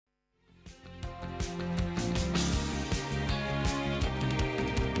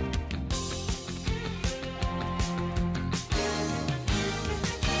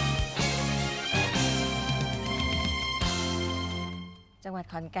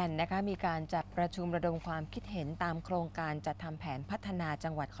วัดขอนแก่นนะคะมีการจัดประชุมระดมความคิดเห็นตามโครงการจัดทำแผนพัฒนาจั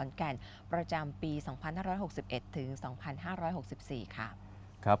งหวัดขอนแก่นประจำปี 2561 ถึง 2564 ค่ะ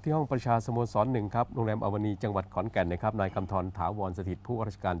ครับที่ห้องประชาสโมสร1ครับโรงแรมอวนีจังหวัดขอนแก่นนะครับนายกำธรถาวรสถิตผู้ว่าร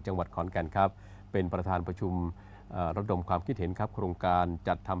าชการจังหวัดขอนแก่นครับเป็นประธานประชุมระดมความคิดเห็นครับโครงการ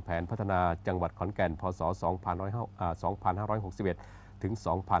จัดทำแผนพัฒนาจังหวัดขอนแก่นพศ 2561 ถึง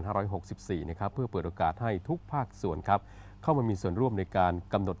 2564 นะครับเพื่อเปิดโอกาสให้ทุกภาคส่วนครับเข้ามามีส่วนร่วมในการ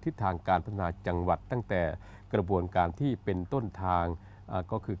กำหนดทิศทางการพัฒนาจังหวัดตั้งแต่กระบวนการที่เป็นต้นทาง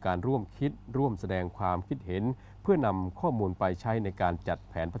ก็คือการร่วมคิดร่วมแสดงความคิดเห็นเพื่อนำข้อมูลไปใช้ในการจัด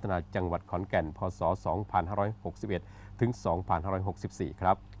แผนพัฒนาจังหวัดขอนแก่นพศ 2561 ถึง 2564 ค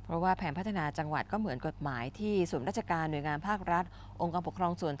รับเพราะว่าแผนพัฒนาจังหวัดก็เหมือนกฎหมายที่ส่วนราชการหน่วยงานภาครัฐองค์กรปกครอ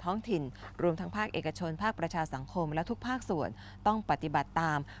งส่วนท้องถิ่นรวมทั้งภาคเอกชนภาคประชาสังคมและทุกภาคส่วนต้องปฏิบัติต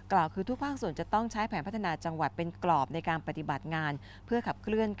ามกล่าวคือทุกภาคส่วนจะต้องใช้แผนพัฒนาจังหวัดเป็นกรอบในการปฏิบัติงานเพื่อขับเค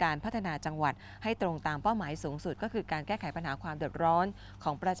ลื่อนการพัฒนาจังหวัดให้ตรงตามเป้าหมายสูงสุดก็คือการแก้ไขปัญหาความเดือดร้อนข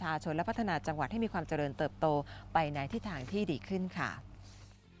องประชาชนและพัฒนาจังหวัดให้มีความเจริญเติบโตไปในทิศทางที่ดีขึ้นค่ะ